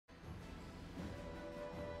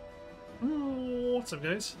What's up,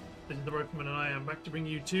 guys? This is the Rifleman, and I am back to bring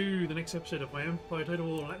you to the next episode of my Empire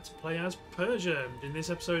title Let's Play as Persia. And in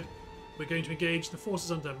this episode, we're going to engage the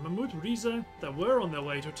forces under Mahmud Reza that were on their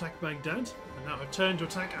way to attack Baghdad, and now have turned to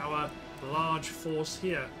attack our large force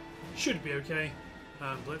here. Should be okay.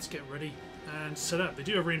 Let's get ready and set up. They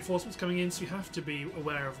do have reinforcements coming in, so you have to be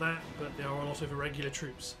aware of that, but there are a lot of irregular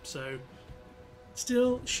troops, so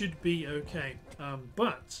still should be okay.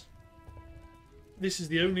 But this is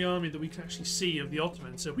the only army that we can actually see of the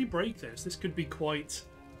Ottomans, so if we break this could be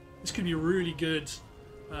a really good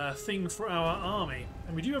thing for our army.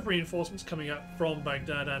 And we do have reinforcements coming up from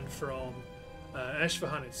Baghdad and from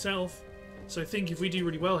Esfahan itself, so I think if we do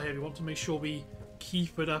really well here, we want to make sure we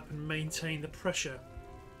keep it up and maintain the pressure.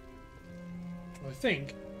 I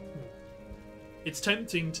think it's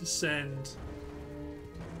tempting to send...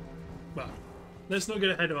 Well, let's not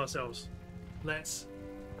get ahead of ourselves. Let's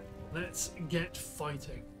get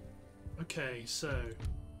fighting. Okay, so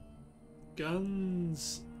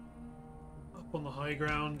guns up on the high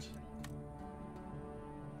ground.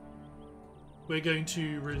 We're going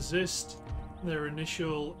to resist their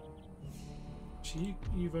initial... Actually,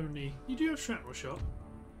 you do have shrapnel shot.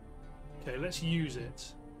 Okay, let's use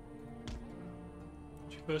it.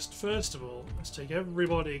 First of all, let's take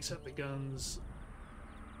everybody except the guns,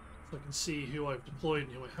 so I can see who I've deployed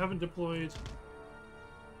and who I haven't deployed.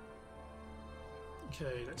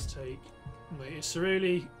 Okay, let's take my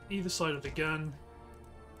Israeli either side of the gun.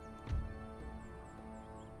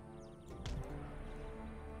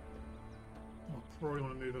 I'll probably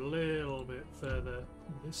want to move a little bit further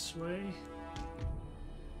this way.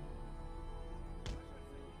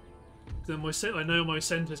 Then I know my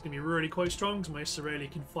centre is going to be really quite strong because my Israeli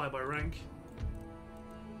can fly by rank.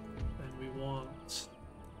 Then we want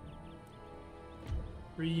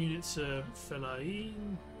 3 units of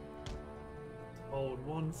Fellahin. Hold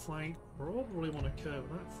one flank. Probably want to curve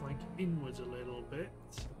that flank inwards a little bit.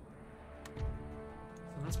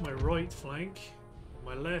 And that's my right flank.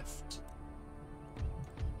 My left.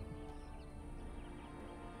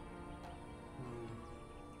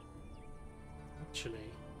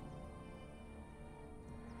 Actually,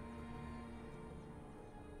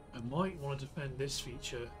 I might want to defend this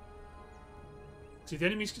feature. See, the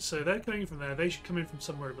enemies, so they're coming from there, they should come in from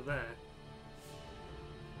somewhere over there.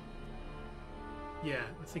 Yeah,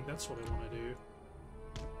 I think that's what I want to do.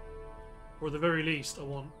 Or at the very least, I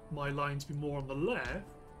want my line to be more on the left.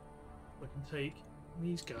 I can take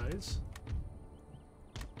these guys.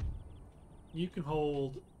 You can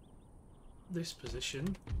hold this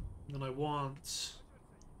position. And then I want...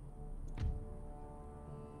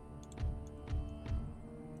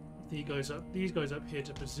 these guys up here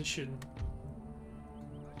to position.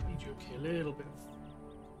 Need you up here a little bit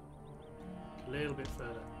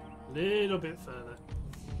further. A little bit further.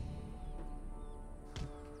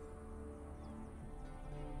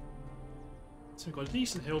 So we've got a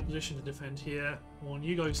decent hill position to defend here. I want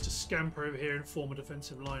you guys to scamper over here and form a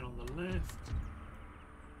defensive line on the left.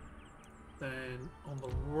 Then on the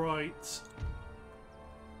right,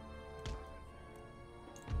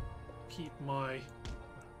 keep my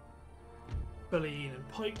Fellahin and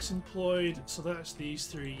pikes employed, so that's these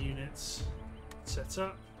 3 units set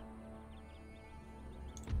up.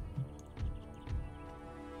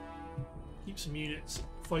 Keep some units,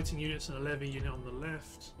 fighting units, and a levy unit on the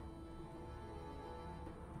left.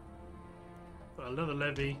 Got another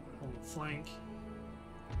levy on the flank.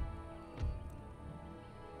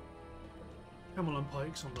 Camel and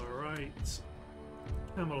pikes on the right.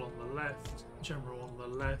 Camel on the left. General on the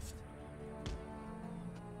left.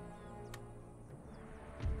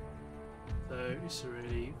 So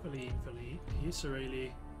Israeli,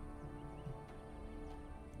 Israeli.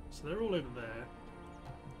 So they're all over there.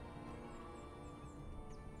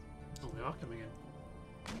 Oh, they are coming in.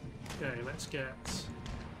 Okay, let's get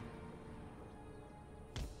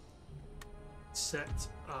set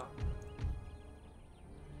up.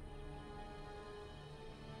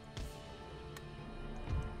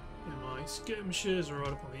 And my skirmishers are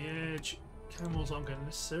right up on the edge. Camels aren't going to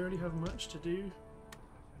necessarily have much to do.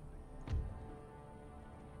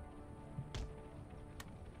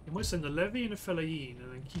 I might send a levy and a Fellahin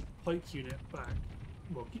and then keep the pike unit back.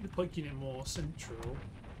 Well, keep the pike unit more central.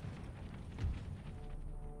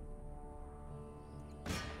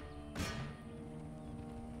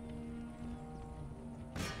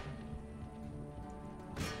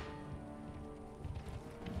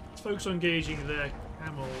 Let's focus on engaging their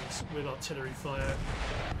camels with artillery fire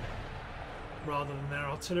rather than their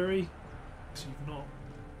artillery. So you've not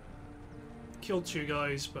killed 2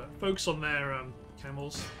 guys, but focus on their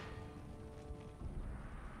camels.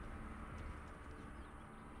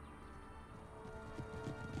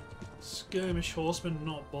 Skirmish horsemen,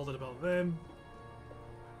 not bothered about them.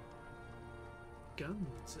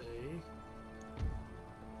 Guns, eh?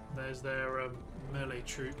 There's their melee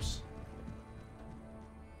troops.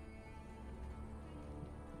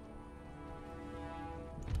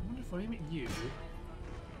 I wonder if I aim at you.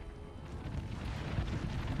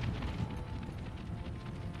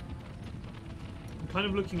 I'm kind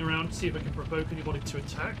of looking around to see if I can provoke anybody to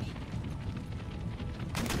attack.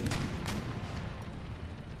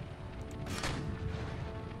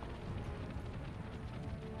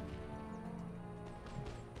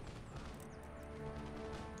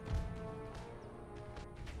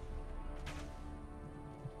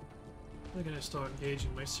 They're going to start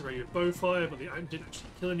engaging my array with bowfire, but I didn't actually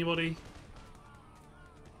kill anybody.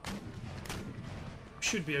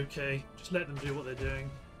 Should be okay. Just let them do what they're doing.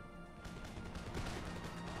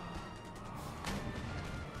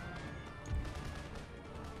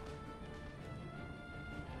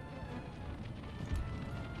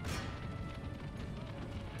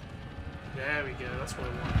 There we go, that's what I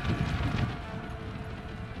want.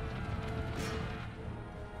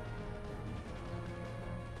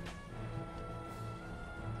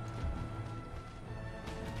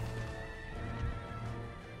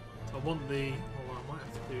 I want the... Oh, I might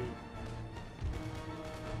have to do...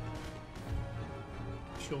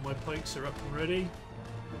 Sure my pikes are up and ready.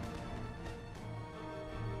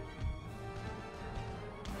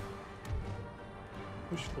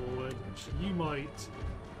 Push forward. So you might...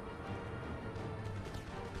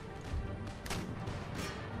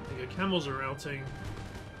 There you go, camels are routing.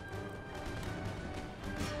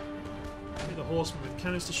 Hit the horsemen with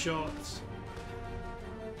canister shots.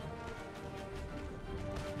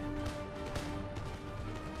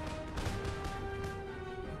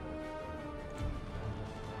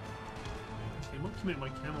 Commit my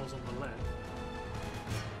camels on the left.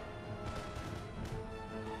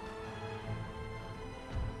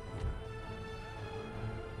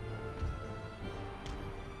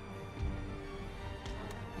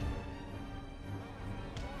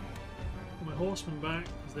 Put my horsemen back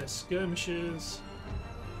because they're skirmishers.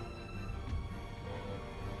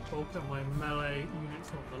 Bulk up my melee unit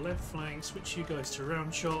from the left flank. Switch you guys to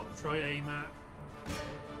round shot. Try aim at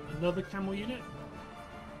another camel unit.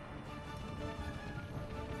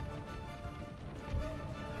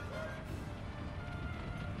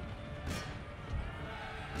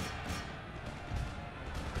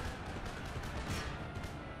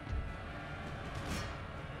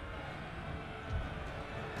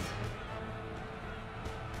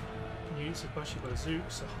 Units of Bashi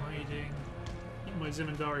Bazooks are hiding. Keep my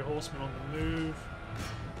Zemindari horsemen on the move.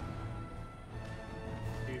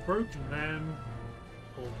 We've broken them.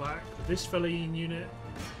 Pull back with this Fellaine unit.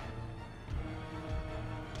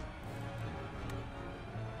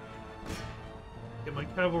 Get my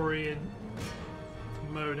cavalry in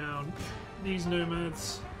to mow down these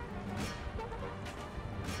nomads.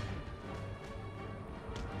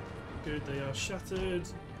 Good, they are shattered.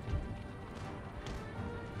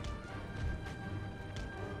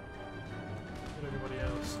 Everybody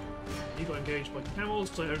else. He got engaged by camels,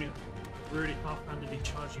 so I only really half-handedly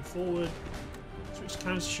charging forward. Switch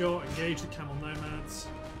canister shot, engage the camel nomads.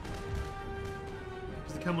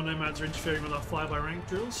 Because the camel nomads are interfering with our fly-by rank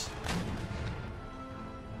drills.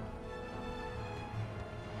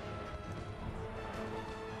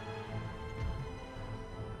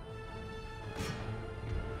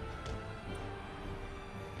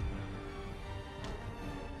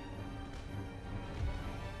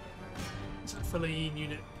 Fellaine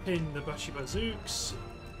unit pin the Bashi Bazooks.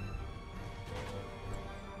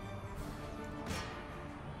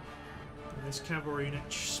 And this cavalry unit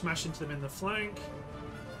smash into them in the flank.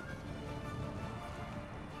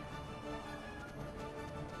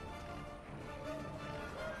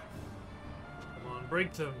 Come on,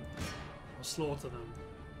 break them or slaughter them.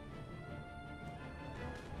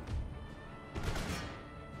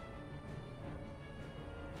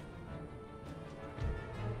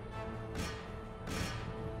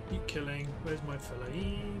 Killing. Where's my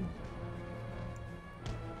Fellaine?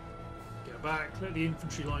 Get back. Let the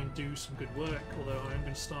infantry line do some good work, although I am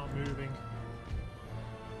going to start moving.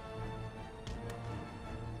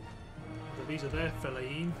 But these are their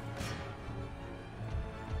Fellaine.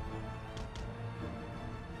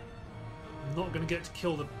 I'm not going to get to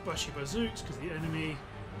kill the Bashi Bazooks because the enemy...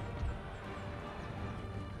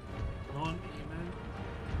 Come on, E-men.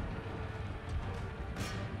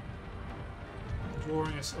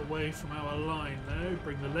 Drawing us away from our line though.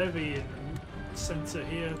 Bring the levy in the centre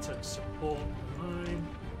here to support the line.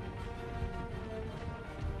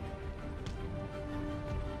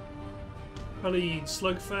 Fellaine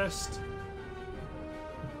slugfest.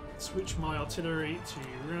 Switch my artillery to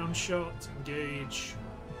round shot. Engage.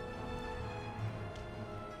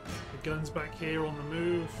 The guns back here on the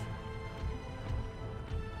move.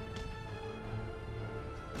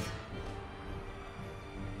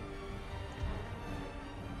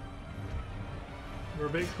 We're a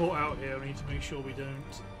bit caught out here. We need to make sure we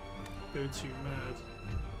don't go too mad.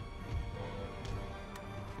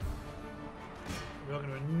 We are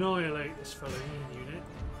going to annihilate this fellow unit.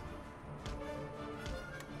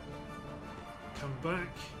 Come back.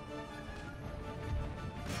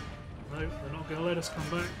 No, they're not going to let us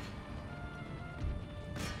come back.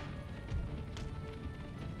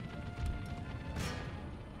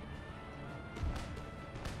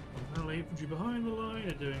 Well, infantry behind the line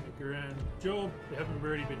are doing a grand job. They haven't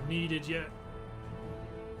really been needed yet.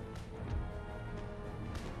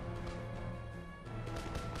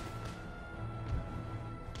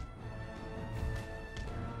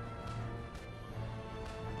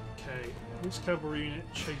 Okay, this cavalry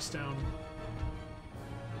unit chase down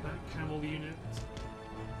that camel unit.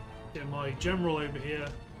 Get my general over here.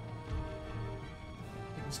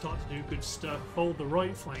 He can start to do good stuff. Hold the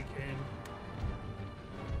right flank in.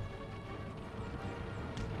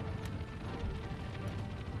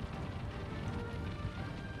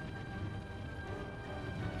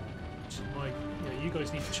 Yeah, you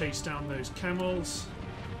guys need to chase down those camels.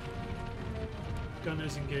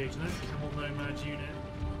 Gunners engage that camel nomad unit.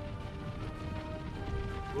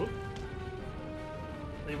 Whoop.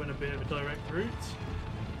 They went a bit of a direct route.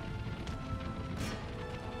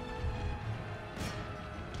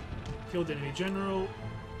 Killed the enemy general.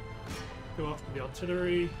 Go after the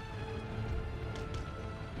artillery.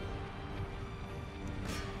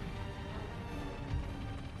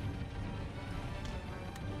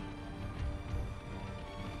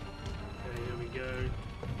 Okay, here we go.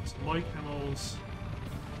 So my camels.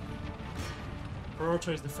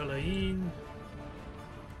 Prioritize the fellahin.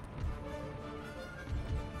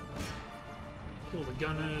 Kill the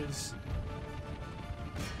gunners.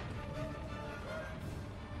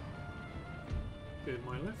 Good,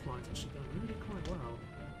 my left line's actually done really quite well.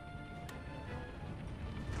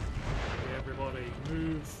 Okay, everybody,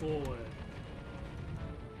 move forward.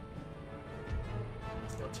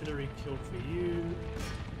 The artillery killed for you.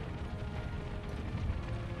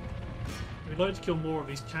 We'd like to kill more of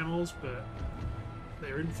these camels, but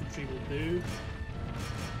their infantry will do.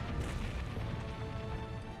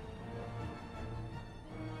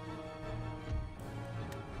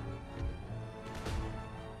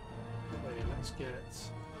 Let's get a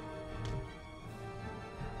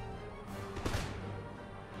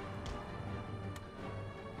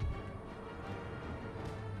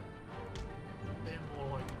bit more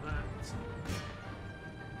like that.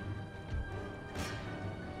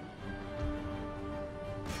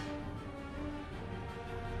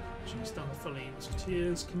 Chase down the fellow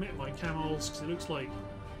musketeers, commit my camels, because it looks like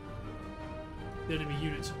the enemy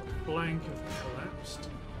units on the flank have collapsed.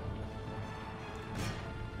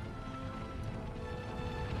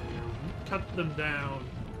 Cut them down.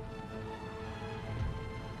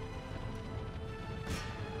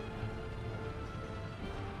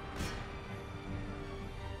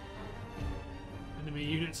 Enemy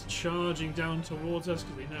units are charging down towards us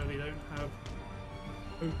because they know they don't have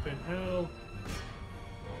open hell.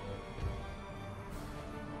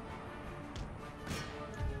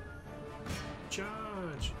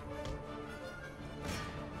 Charge!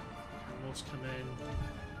 Camels come in.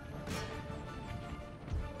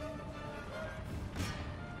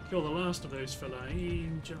 Kill the last of those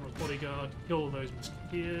fellahin, General's bodyguard, kill those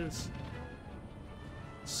musketeers.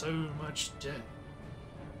 So much death.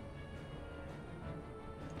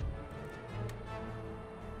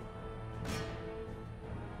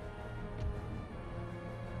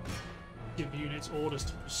 Give units orders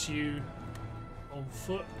to pursue on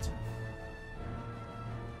foot.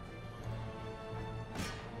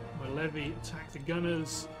 My levy attack the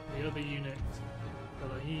gunners, the other unit,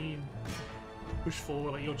 fellahin. Push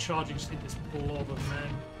forward like you're charging just into this blob of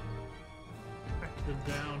men. Back them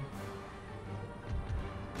down.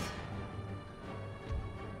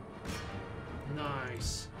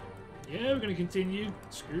 Nice. Yeah, we're going to continue.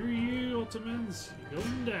 Screw you, Ottomans. You're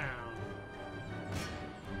going down.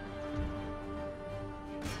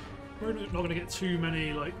 We're not going to get too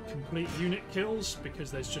many like complete unit kills because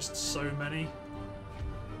there's just so many.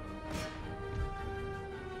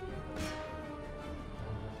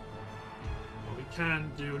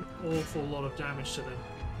 Can do an awful lot of damage to them.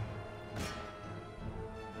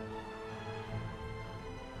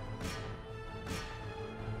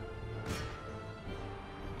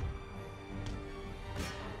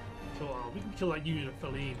 thought, oh, we can kill that unit of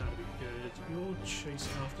Feline, that'd be good. You're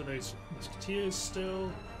chasing after those musketeers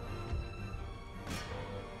still.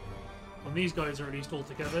 And these guys are at least all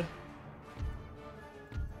together.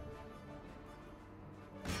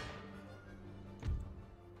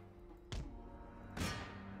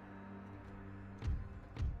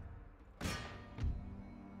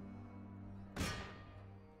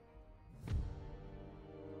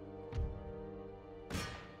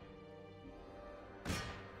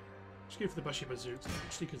 Just go for the Bashi Bazooks,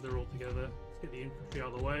 actually, because they're all together. Let's get the infantry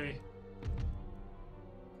out of the way.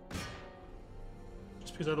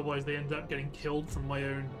 Just because otherwise they end up getting killed from my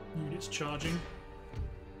own units charging.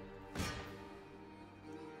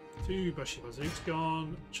 2 Bashi Bazooks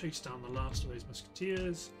gone. Chase down the last of those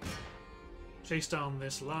musketeers. Chase down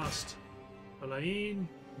this last Feline.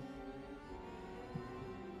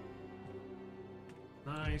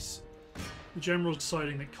 Nice. The general's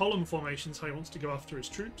deciding that column formation's how he wants to go after his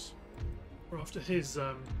troops. Or after his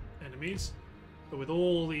enemies. But with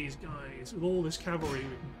all these guys, with all this cavalry we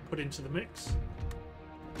can put into the mix.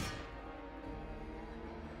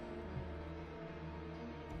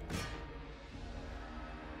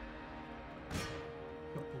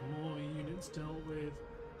 Couple more units dealt with.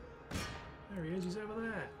 There he is, he's over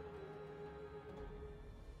there.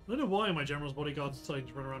 I don't know why my general's bodyguard's deciding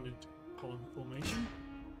to run around into column formation.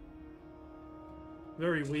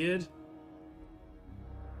 Very weird.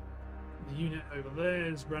 The unit over there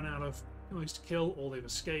has run out of guys to kill, or they've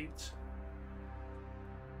escaped.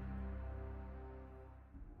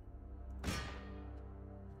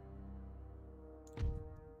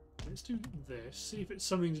 Let's do this, see if it's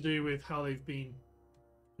something to do with how they've been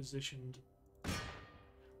positioned.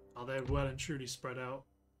 Oh, they're well and truly spread out.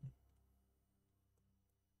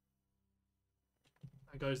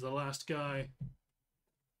 There goes the last guy.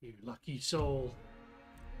 You lucky soul.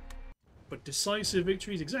 But decisive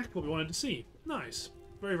victory is exactly what we wanted to see. Nice.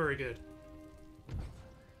 Very, very good.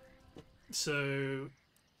 So,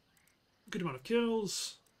 good amount of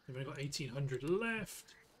kills. We've only got 1,800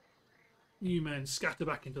 left. New men scatter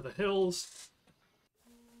back into the hills.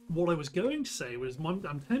 What I was going to say was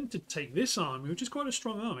I'm tempted to take this army, which is quite a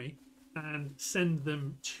strong army, and send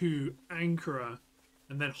them to Ankara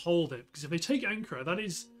and then hold it. Because if they take Ankara, that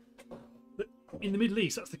is, in the Middle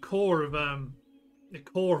East, that's the core of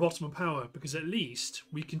Ottoman power, because at least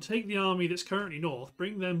we can take the army that's currently north,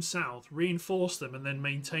 bring them south, reinforce them, and then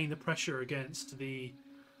maintain the pressure against the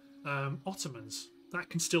Ottomans. That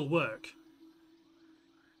can still work.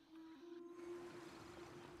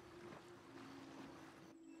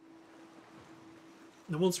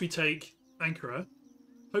 And once we take Ankara,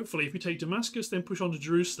 hopefully if we take Damascus, then push on to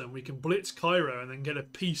Jerusalem, we can blitz Cairo and then get a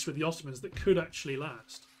peace with the Ottomans that could actually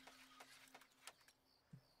last.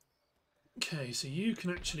 Okay, so you can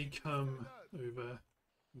actually come over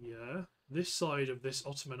here, this side of this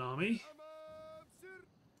Ottoman army,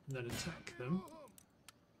 and then attack them.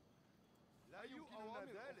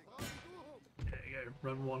 There you go,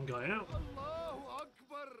 run one guy out.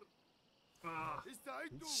 Ah,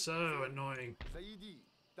 it's so annoying.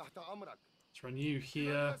 Let's run you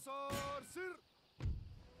here.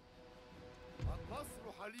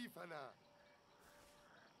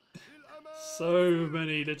 So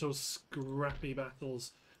many little scrappy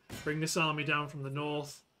battles. Bring this army down from the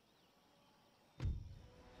north.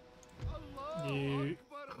 You...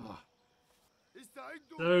 Oh,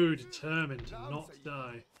 so determined to not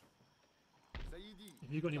die.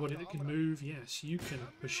 Have you got anybody that can move? Yes, you can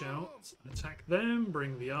push out and attack them.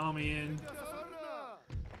 Bring the army in.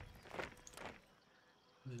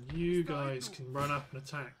 And then you guys can run up and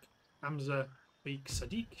attack Hamza Beek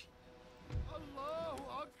Sadiq.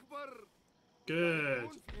 Good.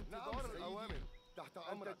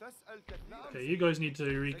 Okay, you guys need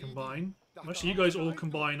to recombine. Actually, you guys all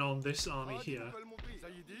combine on this army here.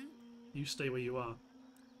 You stay where you are.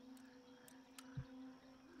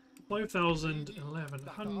 5,000,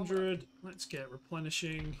 1,100. Let's get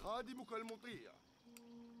replenishing.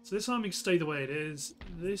 So this army can stay the way it is.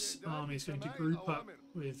 This army is going to group up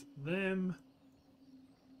with them.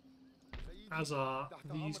 As are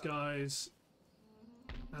these guys.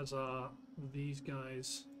 As are these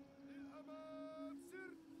guys.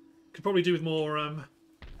 Could probably do with more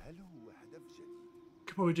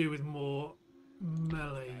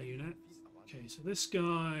melee unit. Okay, so this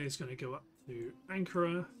guy is going to go up to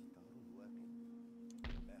Ankara.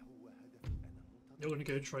 You're going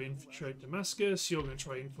to go try and infiltrate Damascus. You're going to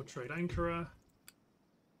try and infiltrate Ankara.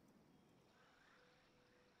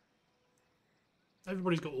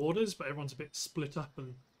 Everybody's got orders, but everyone's a bit split up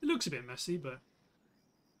and it looks a bit messy, but...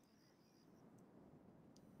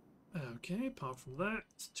 Okay, apart from that,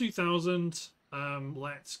 2,000.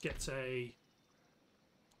 Let's get a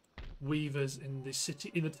weavers in the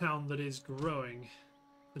city, in the town that is growing.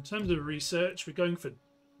 In terms of research, we're going for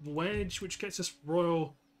wedge, which gets us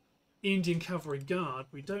Royal Indian Cavalry Guard.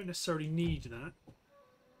 We don't necessarily need that.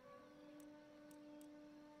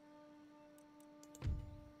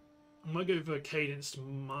 I might go for cadenced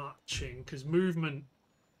marching, because movement,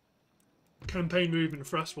 campaign movement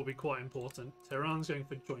for us will be quite important. Tehran's going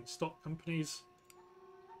for joint stock companies.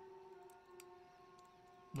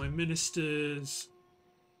 My ministers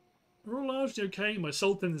are all largely okay. My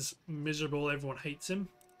sultan's miserable, everyone hates him.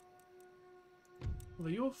 Although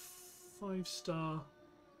you're 5-star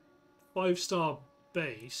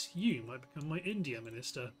base, you might become my India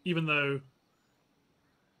minister, even though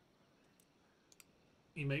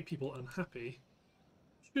you make people unhappy.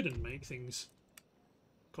 Shouldn't make things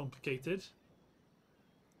complicated.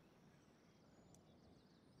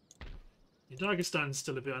 Dagestan's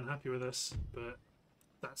still a bit unhappy with us, but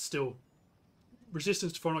that's still...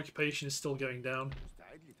 resistance to foreign occupation is still going down.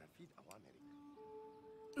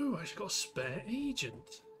 Oh, I actually got a spare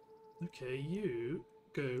agent. Okay, you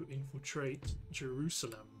go infiltrate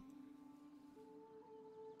Jerusalem.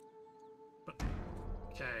 But,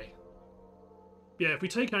 okay. Yeah, if we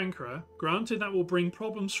take Ankara, granted that will bring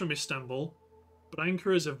problems from Istanbul, but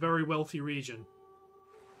Ankara is a very wealthy region.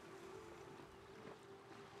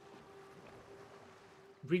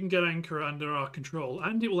 If we can get Ankara under our control,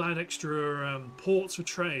 and it will add extra ports for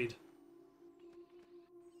trade.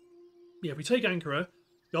 Yeah, if we take Ankara,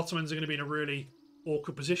 the Ottomans are going to be in a really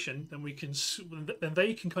awkward position. Then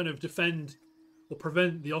they can kind of defend or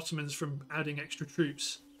prevent the Ottomans from adding extra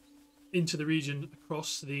troops into the region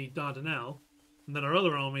across the Dardanelles, and then our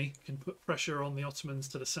other army can put pressure on the Ottomans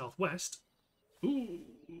to the southwest. Ooh,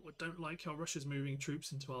 I don't like how Russia's moving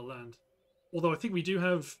troops into our land. Although I think we do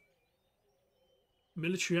have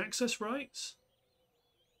military access rights,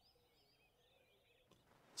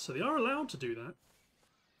 so they are allowed to do that.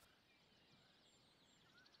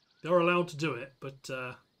 They are allowed to do it, but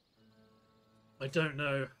I don't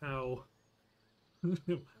know how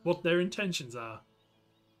what their intentions are.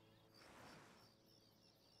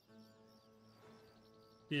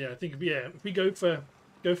 Yeah, I think if we go for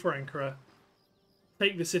Ankara,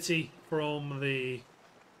 take the city from the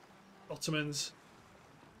Ottomans,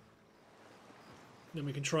 then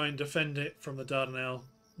we can try and defend it from the Dardanelles,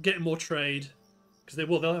 get more trade, because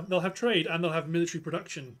they'll have trade and they'll have military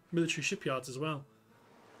production, military shipyards as well.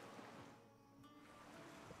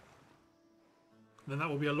 And then that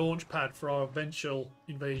will be a launch pad for our eventual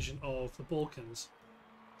invasion of the Balkans.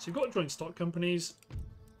 So you've got joint stock companies.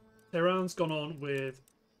 Tehran's gone on with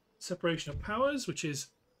separation of powers, which is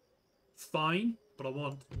fine, but I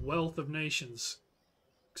want wealth of nations,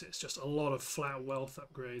 because it's just a lot of flat wealth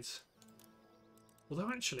upgrades.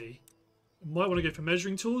 Although actually, I might want to go for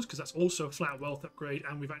measuring tools, because that's also a flat wealth upgrade,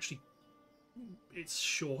 and we've actually... it's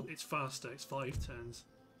short, it's faster, it's 5 turns.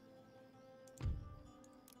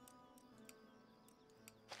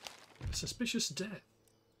 A suspicious death.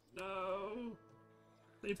 No!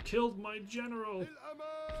 They've killed my general!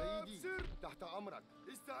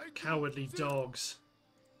 Cowardly dogs.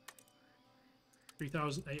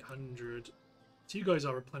 3,800. So you guys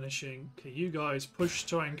are replenishing. Okay, you guys push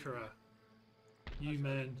to Ankara. You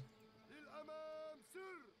men,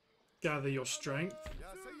 gather your strength.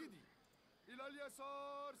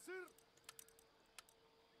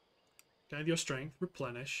 Gather your strength,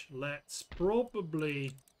 replenish. Let's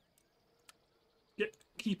probably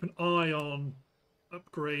keep an eye on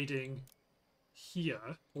upgrading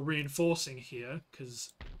here, or reinforcing here,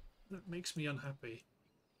 because that makes me unhappy.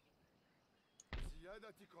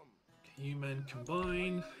 Okay, you men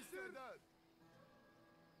combine.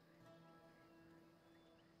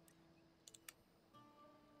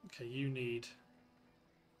 Okay, you need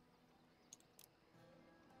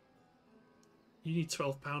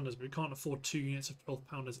 12 pounders, but we can't afford 2 units of 12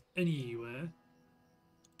 pounders anywhere.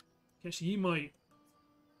 Actually, you might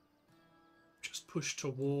just push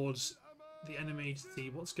towards the enemy to see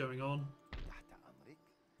what's going on.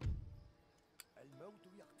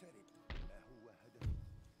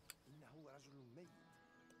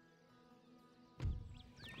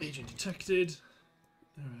 Agent detected.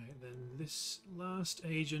 Alright, then this last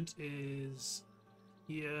agent is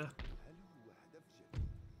here.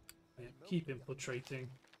 Yeah, keep infiltrating.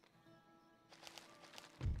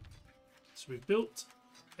 So we've built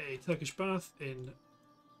a Turkish bath in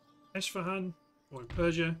Esfahan, or in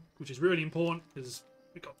Persia, which is really important because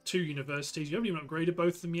we've got 2 universities. You haven't even upgraded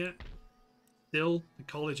both of them yet. Still, the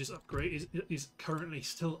college is currently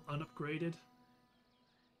still unupgraded.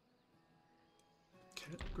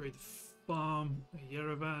 Okay, upgrade the farm,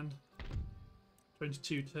 Yerevan.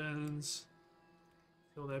 22 turns.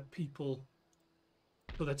 Feel their people.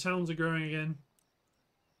 Feel their towns are growing again.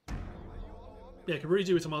 Yeah, could really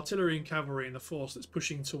do with some artillery and cavalry in the force that's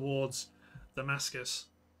pushing towards Damascus.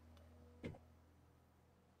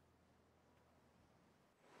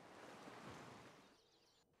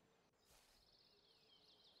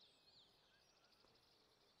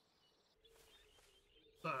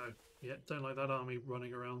 Uh-oh. Yeah, don't like that army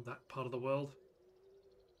running around that part of the world.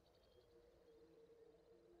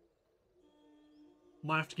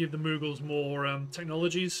 Might have to give the Mughals more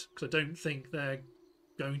technologies, because I don't think they're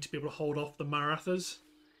going to be able to hold off the Marathas.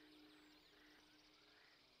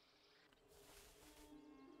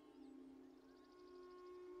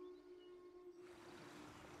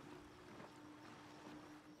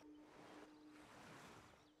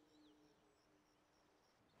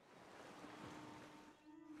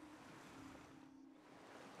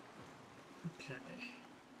 Okay.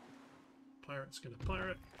 Pirate's gonna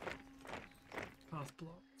pirate. Path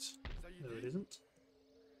blocked. No, it isn't.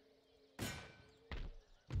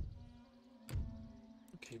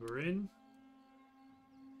 Okay, we're in.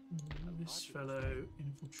 This fellow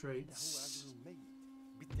infiltrates.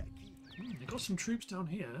 They got some troops down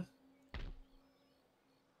here.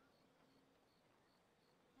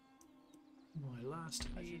 My last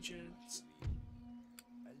agent.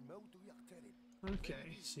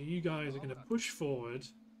 Okay, so you guys are going to push forward.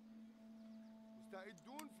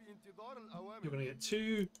 You're going to get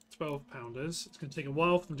two 12-pounders. It's going to take a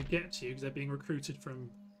while for them to get to you because they're being recruited from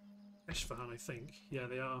Esfahan, I think. Yeah,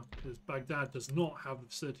 they are, because Baghdad does not have the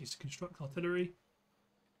facilities to construct artillery.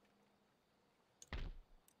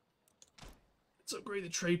 Let's upgrade the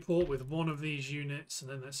trade port with one of these units, and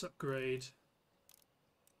then let's upgrade...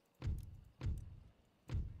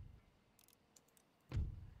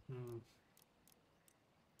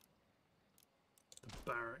 The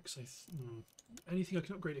barracks. Anything I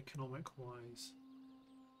can upgrade economic-wise.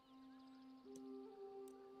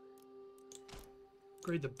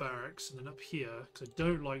 Upgrade the barracks, and then up here, because I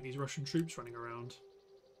don't like these Russian troops running around.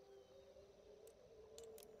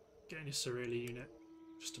 Getting a Sarili unit,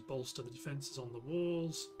 just to bolster the defences on the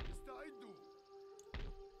walls.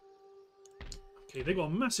 Okay, they've got a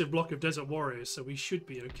massive block of desert warriors, so we should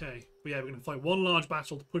be okay. But yeah, we're going to fight one large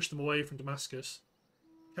battle to push them away from Damascus.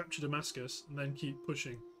 Capture Damascus, and then keep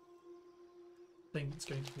pushing. I think it's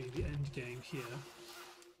going to be the end game here.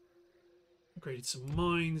 Upgraded some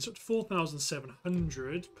mines, up to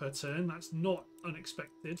 4,700 per turn. That's not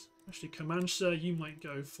unexpected. Actually, Comanche, you might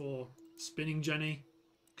go for Spinning Jenny.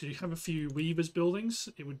 Because you have a few weavers buildings,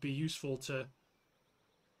 it would be useful to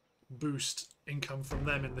boost income from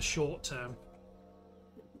them in the short term.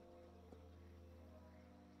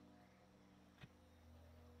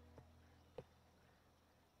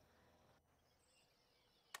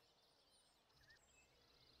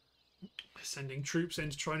 Sending troops in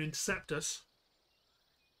to try and intercept us.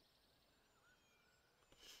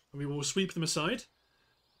 And we will sweep them aside.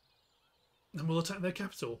 And we'll attack their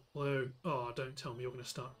capital. Although, oh, don't tell me you're going to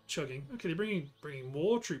start chugging. Okay, they're bringing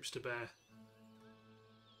more troops to bear.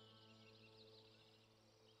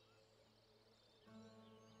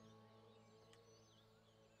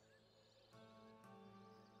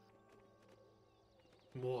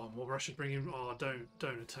 More Russia's bringing. Oh,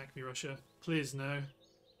 don't attack me, Russia. Please, no.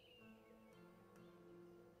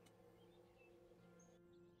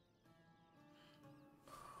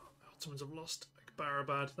 Ottomans have lost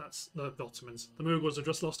Akbarabad. That's the Ottomans. The Mughals have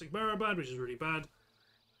just lost Akbarabad, which is really bad.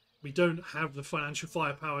 We don't have the financial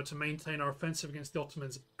firepower to maintain our offensive against the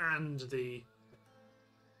Ottomans and the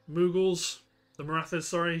Mughals, the Marathas,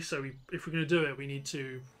 sorry. So if we're going to do it, we need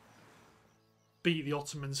to beat the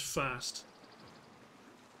Ottomans first.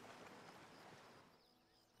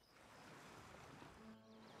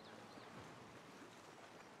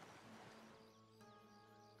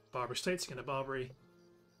 Barbary states against Barbary.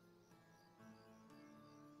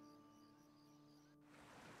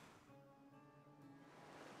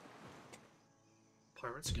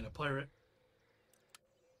 Pirates against a pirate.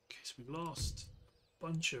 Okay, so we've lost a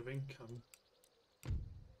bunch of income.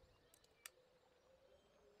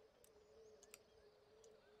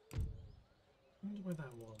 I wonder where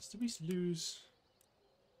that was. Did we lose?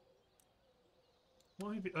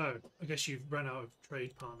 Why? Oh, I guess you've run out of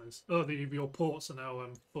trade partners. Oh, your ports are now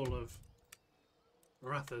full of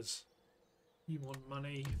Marathas. You want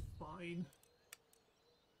money? Fine.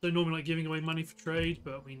 Don't normally like giving away money for trade,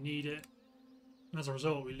 but we need it. And as a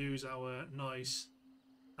result, we lose our nice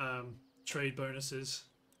trade bonuses.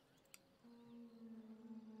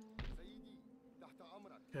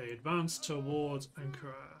 Okay, advance towards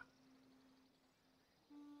Ankara.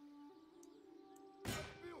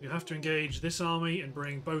 You have to engage this army and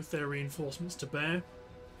bring both their reinforcements to bear.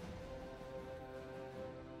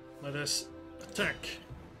 Let us attack.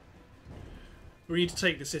 We need to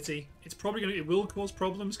take the city. It's probably going to. It will cause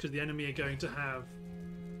problems because the enemy are going to have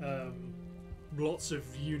lots of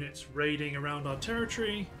units raiding around our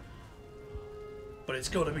territory. But it's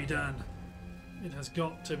got to be done. It has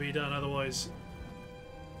got to be done. Otherwise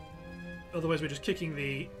we're just kicking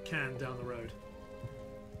the can down the road.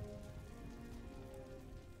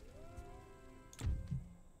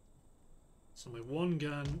 So my one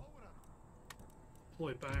gun,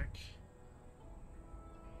 deploy back.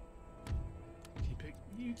 Keep it.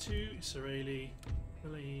 You two, Sareli,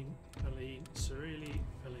 Feline, Sareli,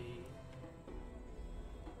 Feline.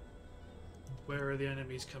 Where are the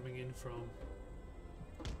enemies coming in from?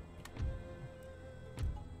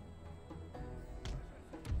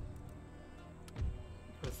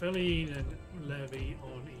 Put Feline and Levy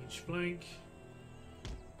on each flank.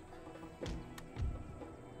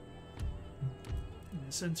 In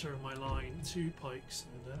the centre of my line, 2 pikes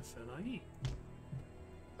and a Feline.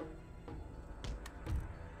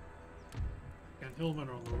 And Hillman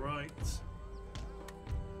are on the right.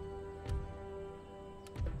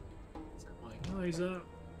 Set my guys up.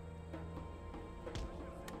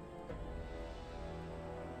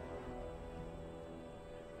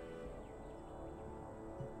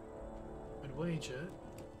 And wager.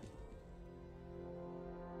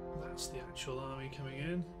 That's the actual army coming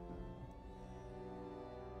in.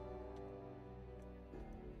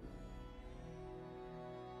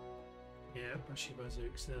 Yeah, Brushy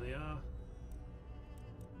Bazooks, there they are.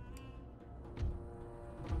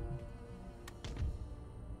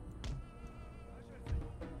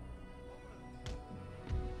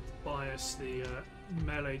 Bias the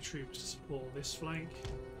melee troops to support this flank.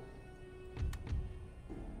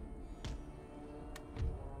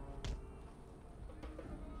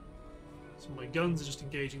 So my guns are just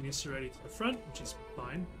engaging the Israeli to the front, which is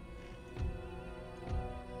fine.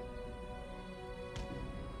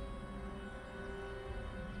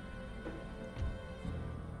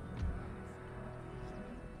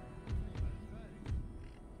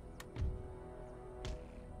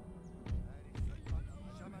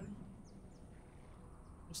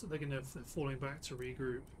 So they're falling back to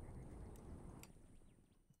regroup.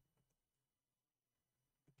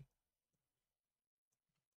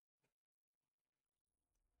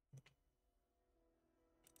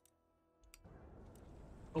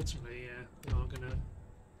 Ultimately, yeah, they are gonna.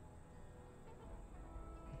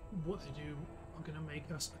 What they do are gonna make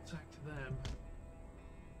us attack them.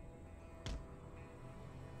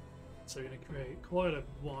 So we're gonna create quite a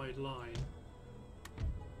wide line.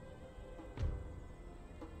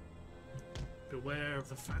 Beware of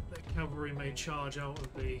the fact that cavalry may charge out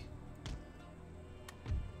of the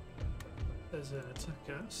as an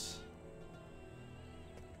attack us.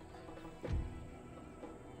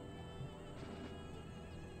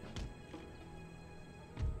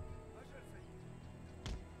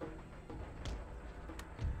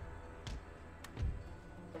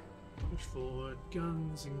 Push forward,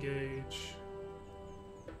 guns engage.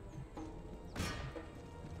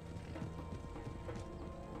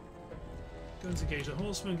 Guns engage the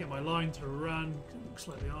horsemen, get my line to run. It looks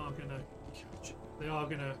like they are gonna catch. They are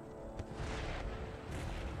gonna.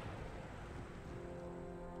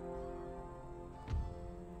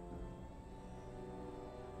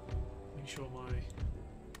 Make sure my.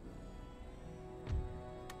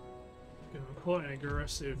 Going to quite an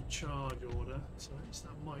aggressive charge order, so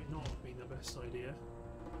that might not have been the best idea.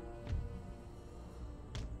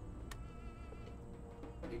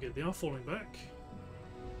 Okay, good. They are falling back.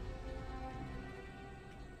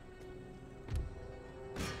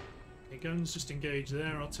 Guns just engage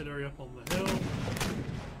their artillery up on the hill.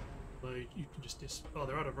 Although you can just oh,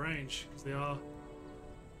 they're out of range because they are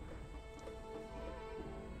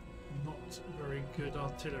not very good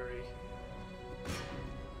artillery.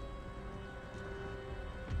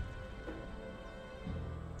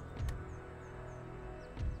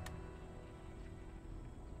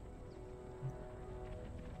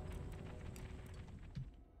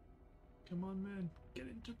 Come on, men, get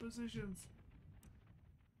into positions.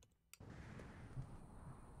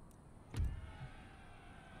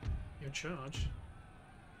 Your charge.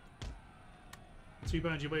 Too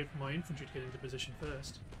bad you wait for my infantry to get into position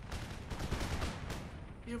first.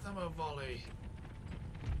 Give them a volley.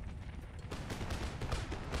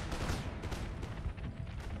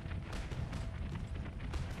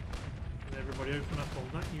 And everybody open up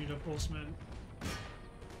on that unit of horsemen.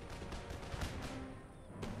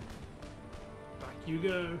 Back you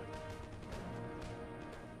go.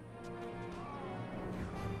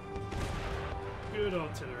 good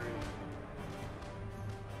artillery.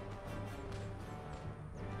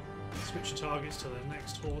 Switch targets to the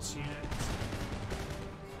next horse unit.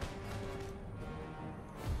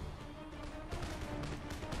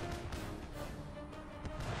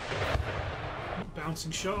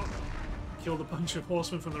 Bouncing shot. Killed a bunch of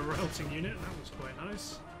horsemen from the routing unit. That was quite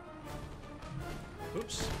nice.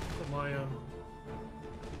 Oops. Got my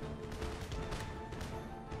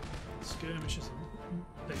skirmishers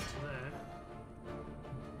baked there.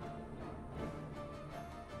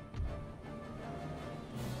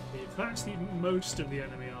 If that's the most of the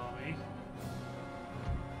enemy army.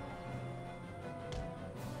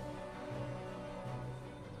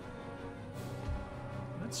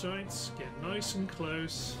 That's right, get nice and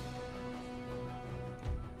close.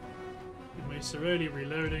 Get my Sorelli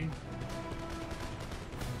reloading.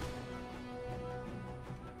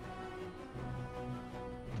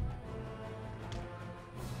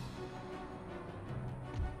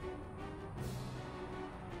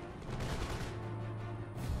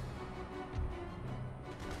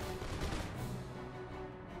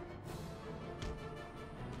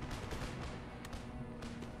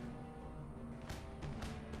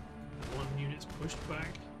 Pushed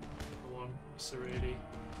back. Come on, Sorelli.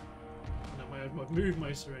 No, I've moved my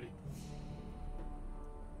Sorelli.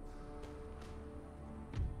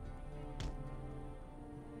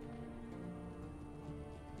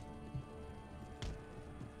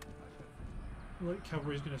 Light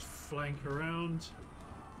cavalry is going to flank around.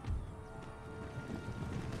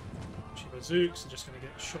 Bazooks are just going to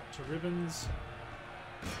get shot to ribbons.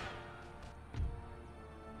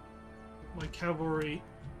 My cavalry.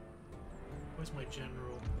 Where's my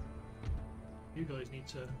general? You guys need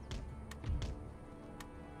to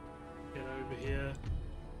get over here.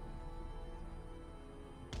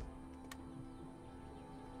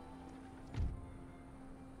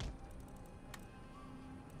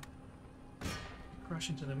 Crash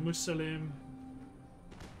into the Muslim.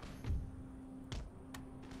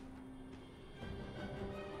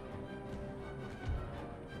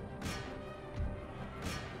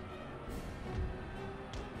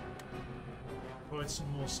 Provide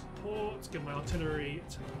some more support. Get my artillery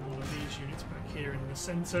taking all of these units back here in the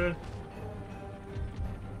centre.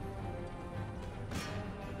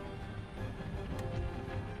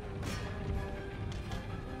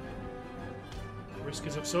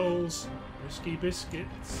 Riskers of souls, risky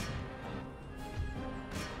biscuits.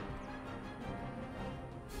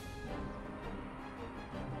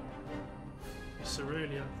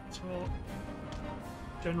 Sorelli at the top.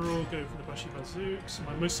 General, go for the Bashi Bazooks.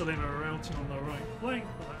 My Muslim are routing on the right flank,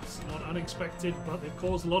 but that's not unexpected, but they've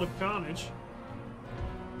caused a lot of carnage.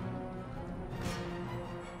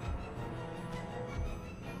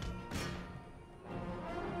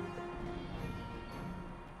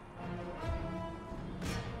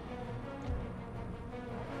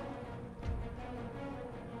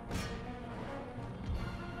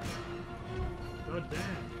 God damn.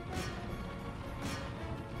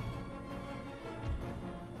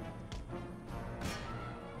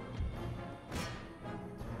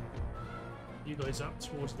 You guys up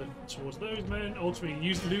towards those men.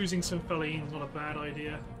 Ultimately, losing some Fellaini not a bad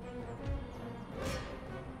idea.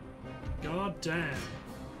 God damn.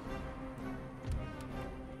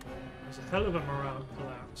 There's a hell of a morale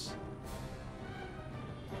collapse.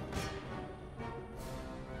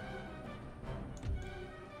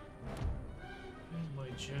 Where's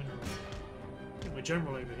my general? Get my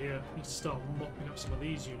general over here. Need to start mopping up some of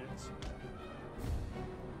these units.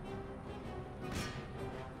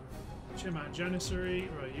 Out Janissary.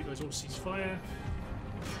 Right, you guys all cease fire.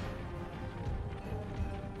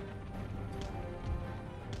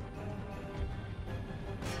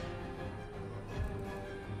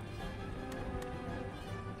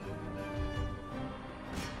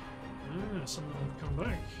 Some of them have come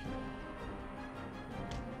back.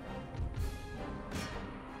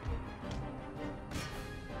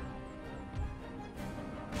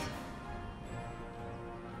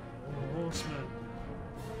 All the horsemen.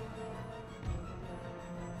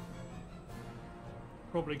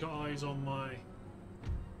 Probably got eyes on my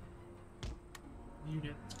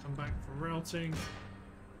unit to come back from routing.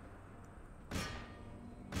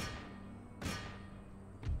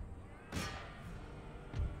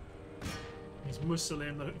 These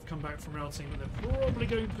Muslim that have come back from routing, but they're probably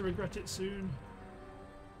going to regret it soon.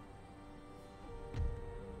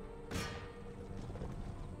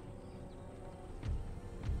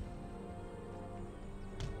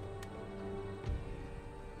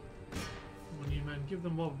 Give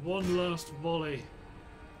them one last volley.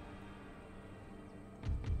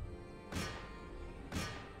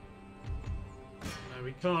 No,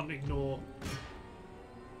 we can't ignore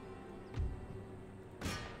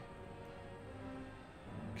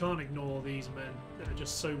can't ignore these men. They're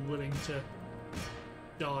just so willing to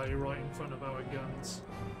die right in front of our guns.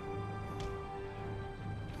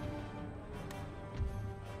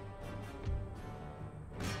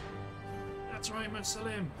 That's right,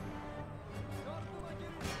 Muslim.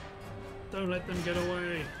 Don't let them get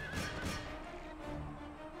away.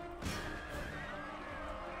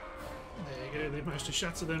 There you go, they've managed to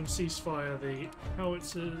shatter them, ceasefire the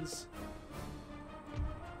howitzers.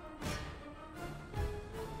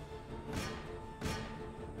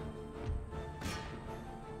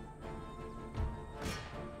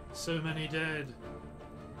 So many dead.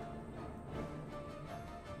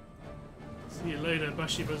 See you later,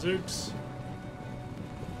 Bashi Bazooks.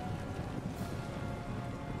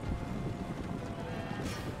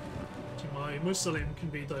 My Muslim can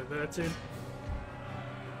be diverted.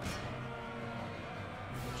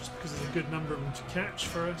 Just because there's a good number of them to catch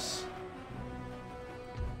for us.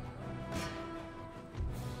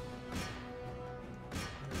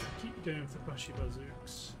 Keep going with the Bashi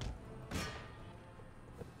Bazooks.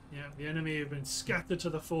 Yeah, the enemy have been scattered to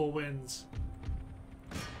the four winds.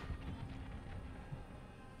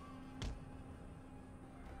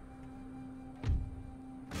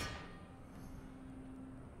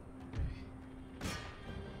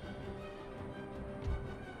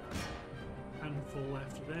 Handful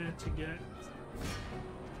left there to get.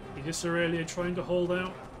 Aegis Aurelia trying to hold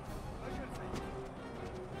out.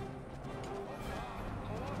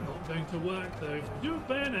 Going to work though. Do a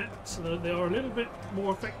bayonet so that they are a little bit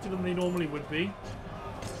more effective than they normally would be.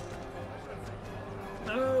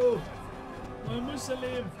 No! My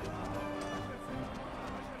Muslim!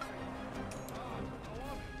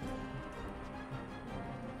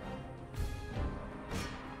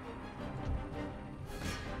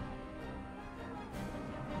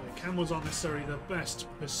 The camels aren't necessarily the best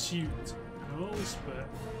pursuit animals, but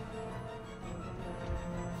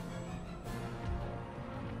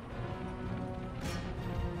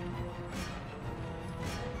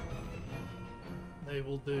they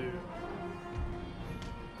will do.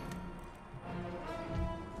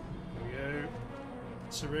 There we go.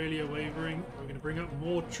 Aurelia wavering. We're going to bring up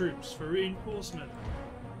more troops for reinforcement.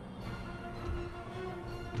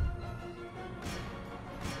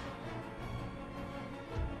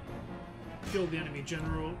 Kill the enemy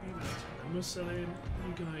general. You Muslim.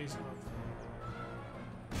 You guys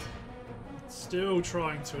are still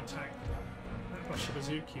trying to attack that Bashi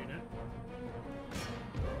Bazook unit.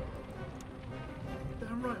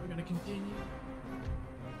 Right, we're going to continue.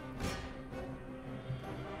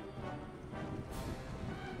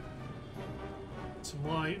 So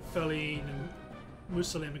my Feline and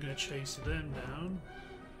Muslim are going to chase them down.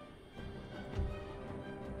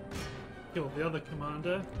 Kill the other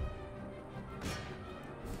commander.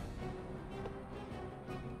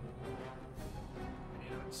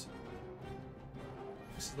 Yes.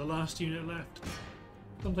 This is the last unit left.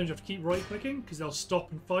 Sometimes you have to keep right clicking because they'll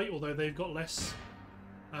stop and fight, although they've got less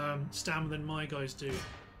stamina than my guys do.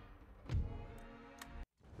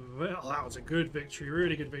 Well, that was a good victory,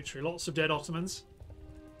 really good victory. Lots of dead Ottomans.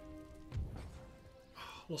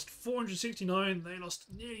 Lost 469, they lost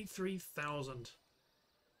nearly 3,000.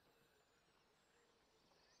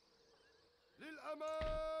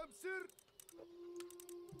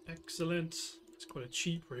 Excellent. It's quite a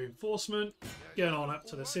cheap reinforcement. Get on up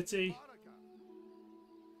to the city.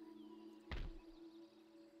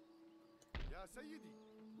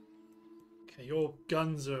 Okay, your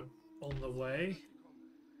guns are on the way.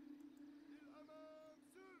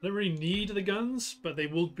 I don't really need the guns, but they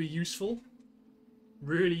will be useful.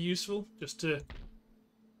 Really useful, just to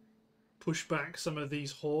push back some of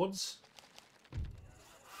these hordes.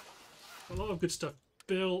 A lot of good stuff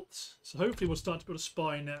built. So hopefully we'll start to build a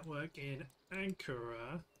spy network in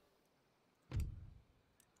Ankara.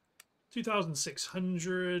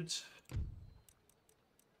 2,600.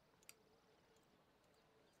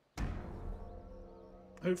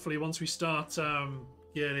 Hopefully once we start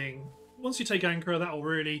once you take Ankara,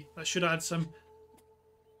 that should add some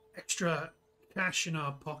extra cash in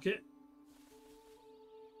our pocket.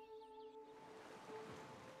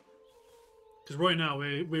 Because right now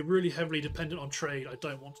we're really heavily dependent on trade. I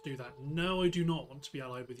don't want to do that. No, I do not want to be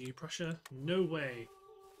allied with you, Prussia. No way.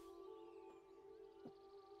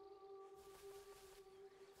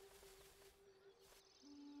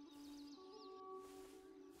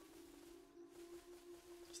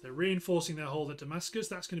 They're reinforcing their hold at Damascus.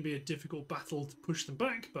 That's going to be a difficult battle to push them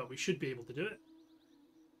back, but we should be able to do it.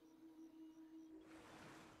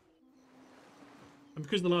 And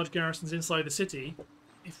because the large garrison's inside the city,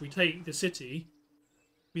 if we take the city,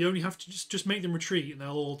 we only have to just make them retreat and they'll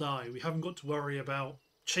all die. We haven't got to worry about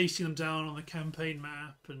chasing them down on the campaign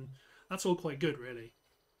map, and that's all quite good, really.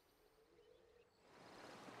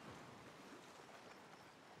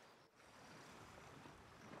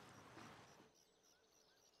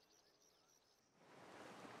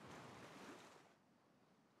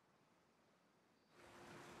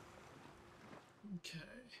 Okay.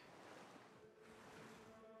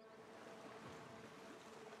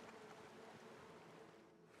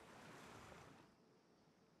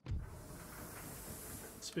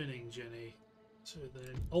 Spinning Jenny. So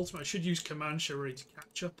then, ultimately, I should use Comanche already to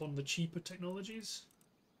catch up on the cheaper technologies.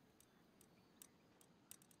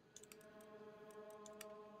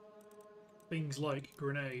 Things like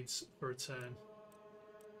grenades for a turn.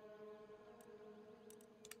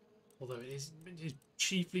 Although it is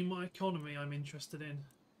chiefly my economy I'm interested in.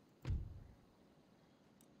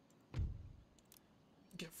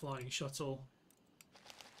 Get flying shuttle.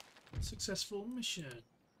 Successful mission.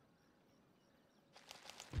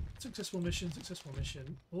 Successful mission, successful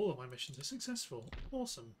mission. All of my missions are successful.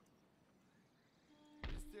 Awesome.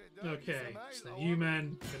 Okay, so you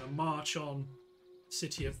men are going to march on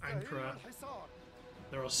city of Ankara.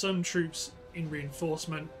 There are some troops in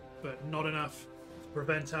reinforcement, but not enough to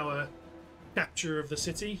prevent our capture of the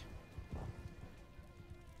city.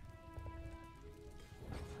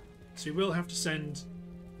 So we will have to send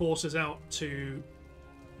forces out to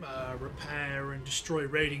repair and destroy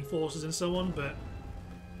raiding forces and so on, but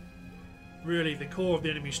really the core of the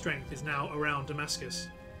enemy's strength is now around Damascus.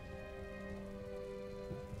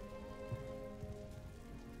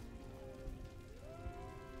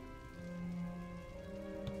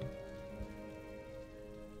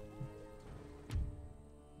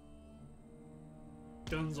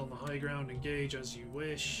 Guns on the high ground, engage as you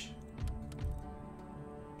wish.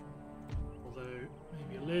 Although,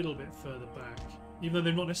 maybe a little bit further back. Even though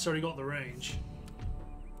they've not necessarily got the range.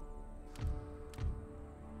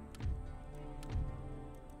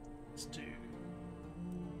 Let's do...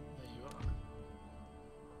 There you are.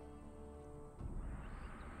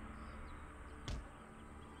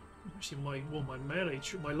 Actually, my melee,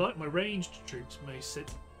 my ranged troops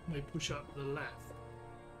may push up the left.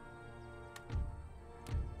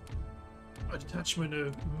 A detachment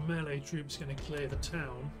of melee troops going to clear the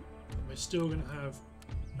town. We're still going to have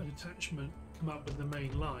a detachment come up with the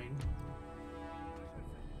main line.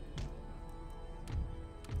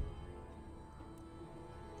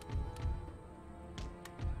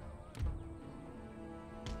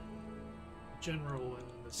 General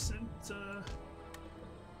in the center.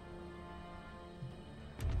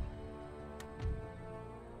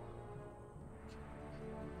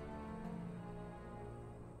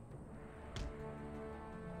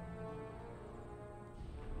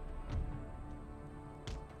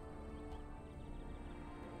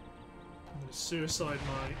 Suicide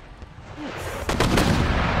my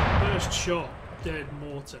first shot, dead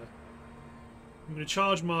mortar. I'm going to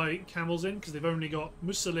charge my camels in because they've only got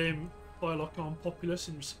Muslim, Bilocan Populace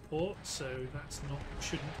in support, so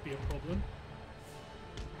shouldn't be a problem.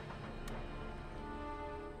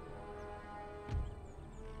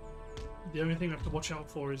 The only thing we have to watch out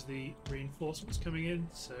for is the reinforcements coming in,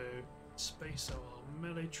 so space our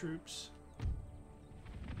melee troops.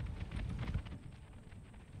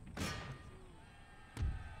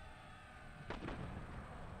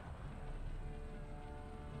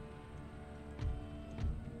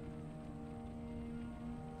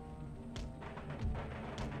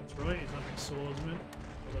 Right, Islamic swordsman.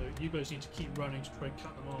 Although you guys need to keep running to try and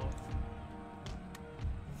cut them off.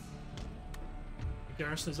 The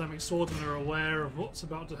garrison Islamic swordsmen are aware of what's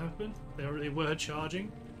about to happen. They were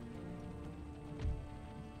charging.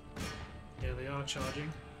 Yeah, they are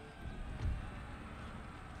charging.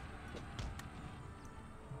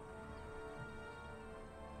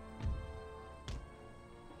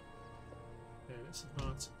 Okay, let's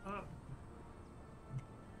advance up.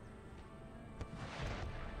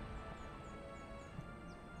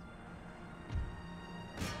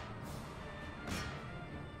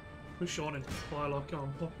 Push on into Bilocan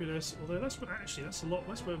Populace, although that's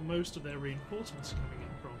where most of their reinforcements are coming in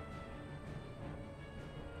from.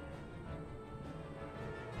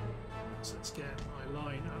 So let's get my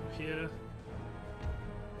line up here.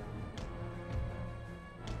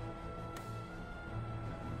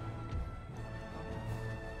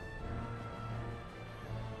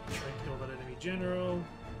 Try and kill that enemy general.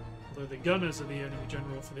 Although the gunners are the enemy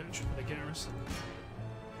general for the garrison.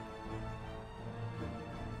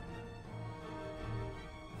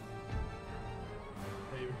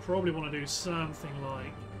 Probably want to do something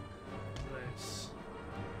like this.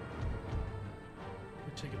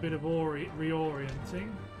 We take a bit of reorienting.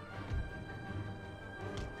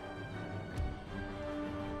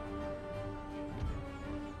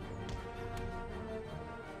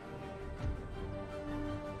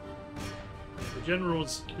 the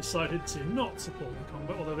generals decided to not support the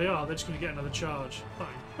combat, although they are. They're just going to get another charge. Fine,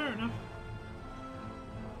 fair enough.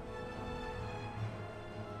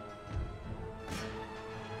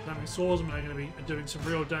 Islamic swordsmen are going to be doing some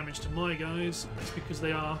real damage to my guys. That's because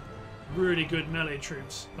they are really good melee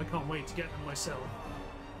troops. I can't wait to get them myself.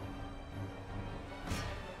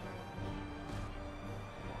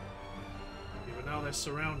 Yeah, but now they're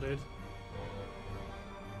surrounded.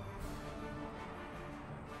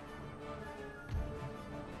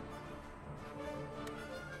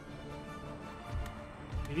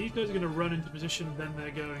 These guys are going to run into position, then they're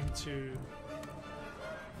going to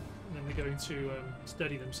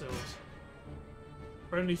steady themselves.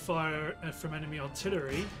 Friendly fire from enemy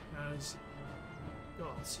artillery as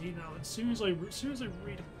God. See now, as soon as I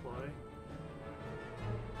redeploy.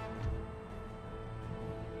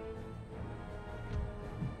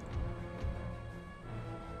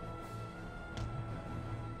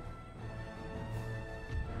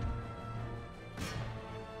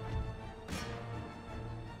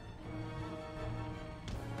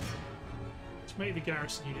 Make the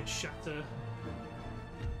garrison unit shatter.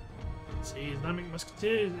 See, Islamic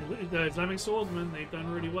musketeers, Islamic swordsmen, they've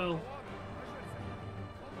done really well.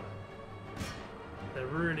 They're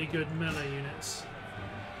really good melee units.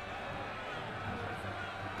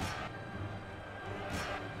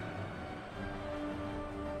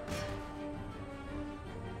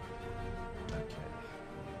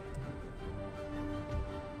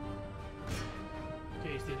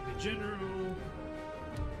 Okay, he's dealing with general.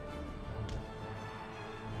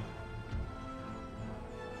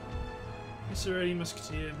 Already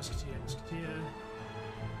musketeer.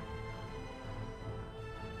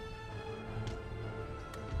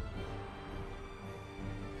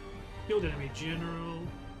 Killed enemy general.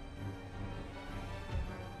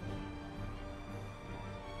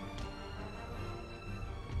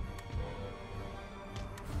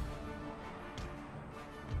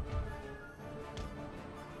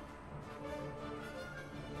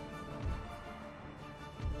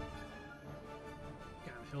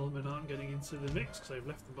 Hillmen aren't getting into the mix because I've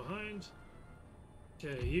left them behind.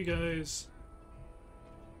 Okay, you guys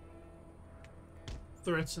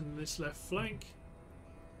threaten this left flank.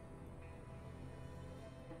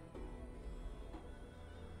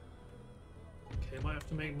 Okay, I might have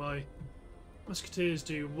to make my musketeers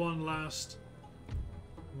do one last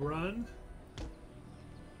run.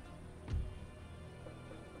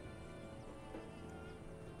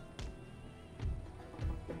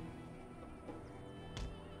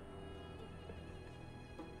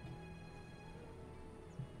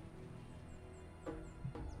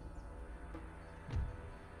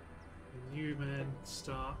 New men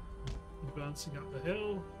start advancing up the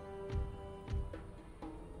hill.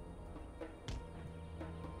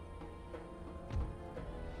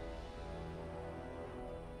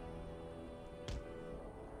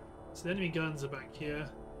 So the enemy guns are back here,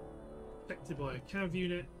 protected by a cav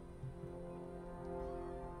unit.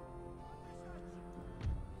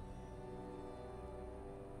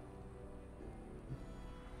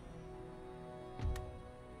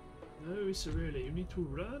 No, Cirelli, you need to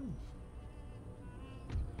run.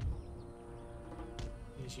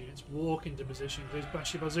 These units walk into position. Those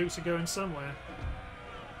Bashi bazooks are going somewhere.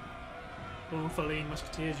 Come on, Faline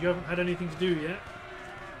musketeers, you haven't had anything to do yet.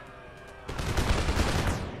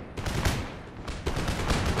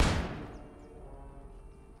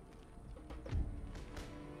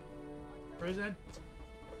 Present.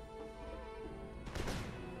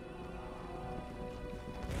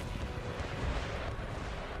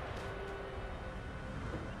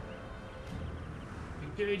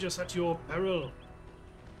 Engage us at your peril.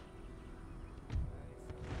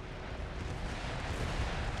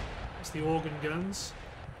 That's the organ guns.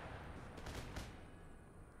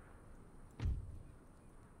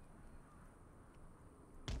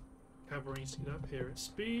 Cavalry needs to get up here at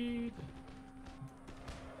speed.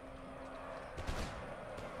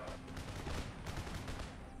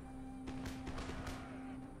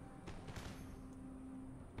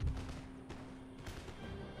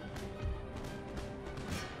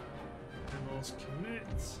 Commit.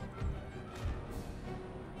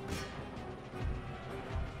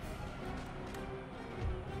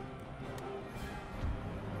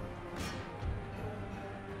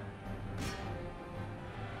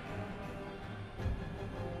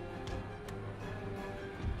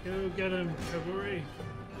 Go get him, cavalry.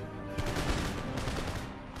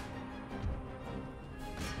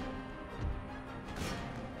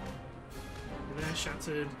 They're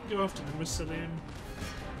shattered. Go after the Muslim.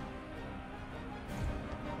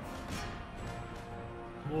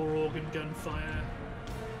 More organ gunfire.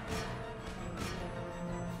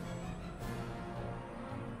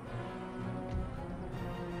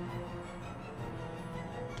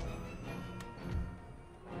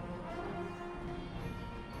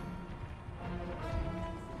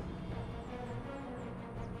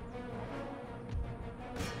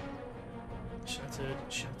 Shattered,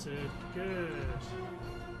 shattered. Good.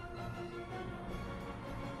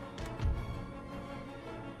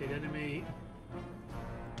 Hit enemy.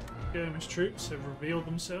 Skirmish troops have revealed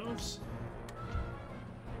themselves.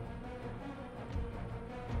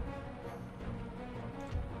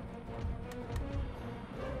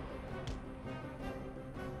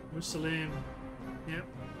 Muslim. Yep.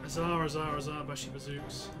 Azar, Azar, Azar, Bashi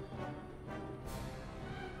Bazooks.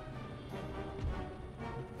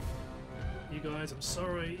 You guys, I'm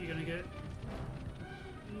sorry, you're gonna get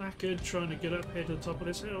knackered trying to get up here to the top of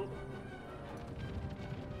this hill.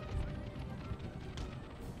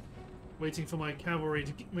 Waiting for my cavalry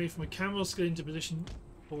to get me from my camels to get into position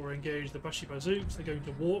or engage the Bashi Bazooks. They're going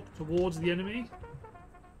to walk towards the enemy.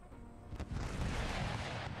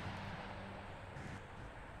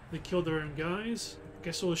 They killed their own guys.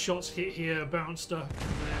 Guess all the shots hit here bounced up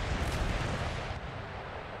there.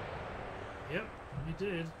 Yep, they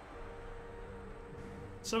did.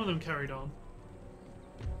 Some of them carried on.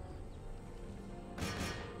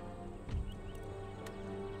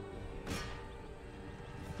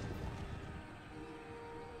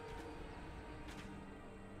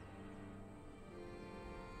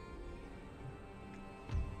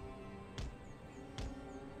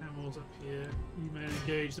 Camels up here. You may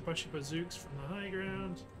engage the Bashi Bazooks from the high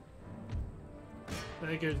ground.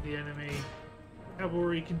 There goes the enemy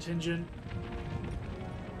cavalry contingent.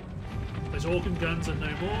 Those organ guns are no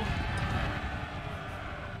more.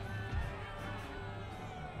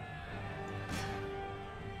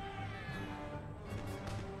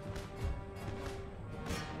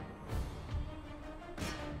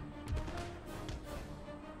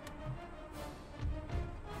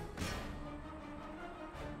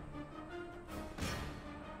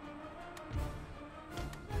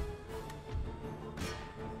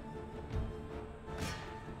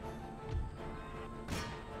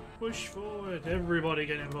 Push forward, everybody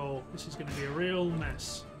get involved. This is going to be a real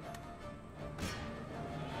mess.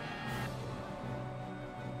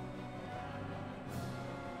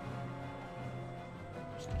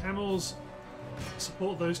 Camels,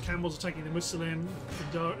 support those camels attacking the Muslim.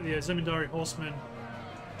 The Zemindari horsemen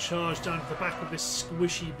charge down to the back of this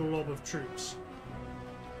squishy blob of troops.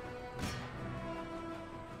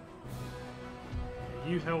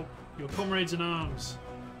 You help your comrades in arms.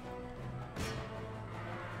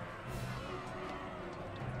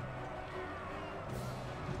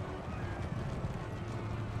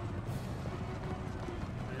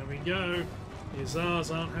 Go. The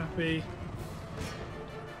Azars aren't happy.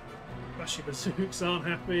 Bashi Bazooks aren't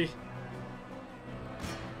happy.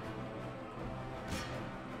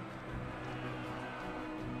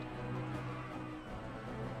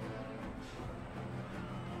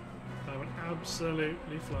 They went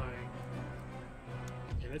absolutely flying.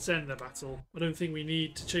 Okay, let's end the battle. I don't think we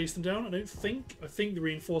need to chase them down. I think the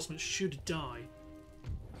reinforcements should die.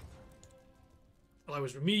 Well, I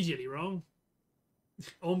was immediately wrong.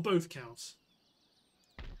 On both counts.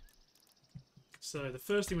 So the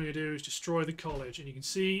first thing we're going to do is destroy the college, and you can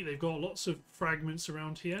see they've got lots of fragments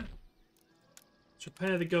around here. Let's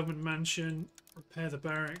repair the government mansion, repair the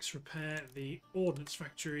barracks, repair the ordnance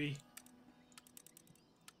factory.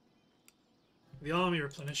 The army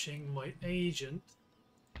replenishing. My agent.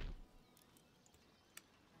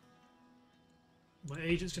 My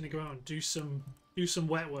agent's going to go out and do some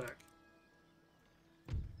wet work.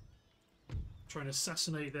 Trying to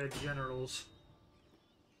assassinate their generals.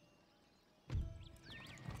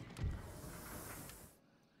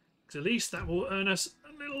 Because at least that will earn us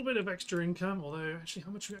a little bit of extra income. Although, actually,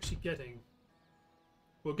 how much are we actually getting?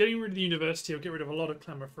 Well, getting rid of the university will get rid of a lot of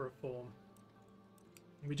clamour for reform.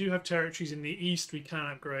 And we do have territories in the east we can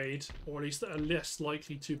upgrade, or at least that are less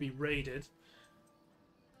likely to be raided.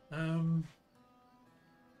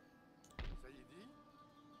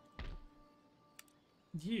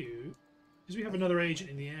 You... Because we have another agent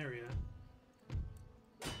in the area.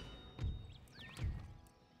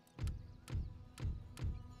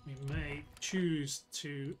 We may choose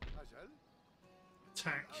to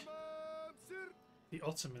attack the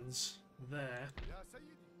Ottomans there.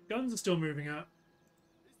 Guns are still moving up.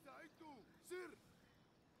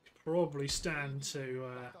 Could probably stand to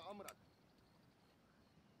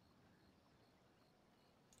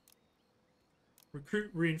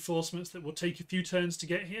recruit reinforcements that will take a few turns to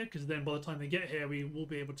get here, because then by the time they get here we will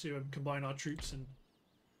be able to combine our troops and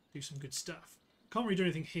do some good stuff. Can't really do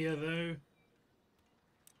anything here though.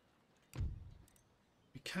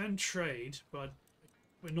 We can trade, but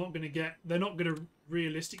we're not going to get... They're not going to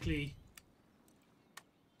realistically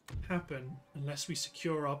happen unless we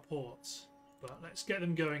secure our ports. But let's get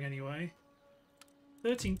them going anyway.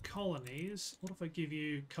 13 colonies. What if I give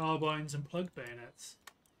you carbines and plug bayonets?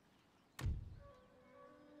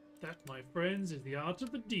 That, my friends, is the art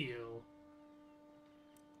of the deal.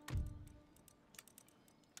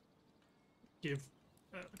 Give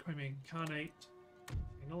Crimean Incarnate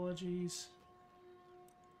technologies.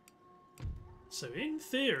 So in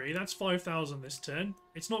theory, that's 5,000 this turn.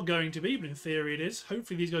 It's not going to be, but in theory it is.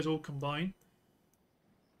 Hopefully these guys all combine.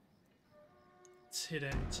 Let's hit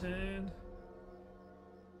N10.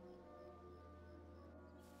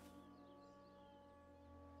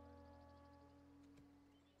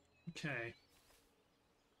 Okay.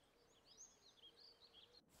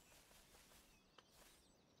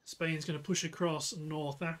 Spain's going to push across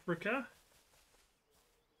North Africa.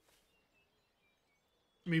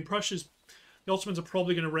 I mean, Prussia's... The Ottomans are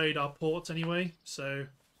probably going to raid our ports anyway, so...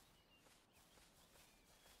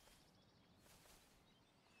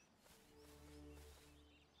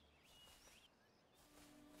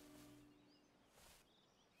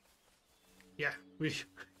 Yeah,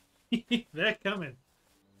 they're coming.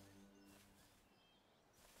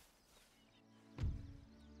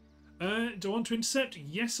 Do I want to intercept?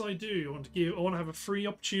 Yes, I do. I want to have a free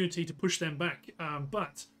opportunity to push them back.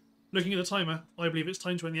 But looking at the timer, I believe it's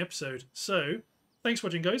time to end the episode. So, thanks for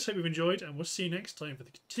watching, guys. Hope you've enjoyed, and we'll see you next time for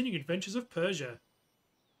the continuing adventures of Persia.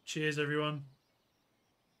 Cheers, everyone.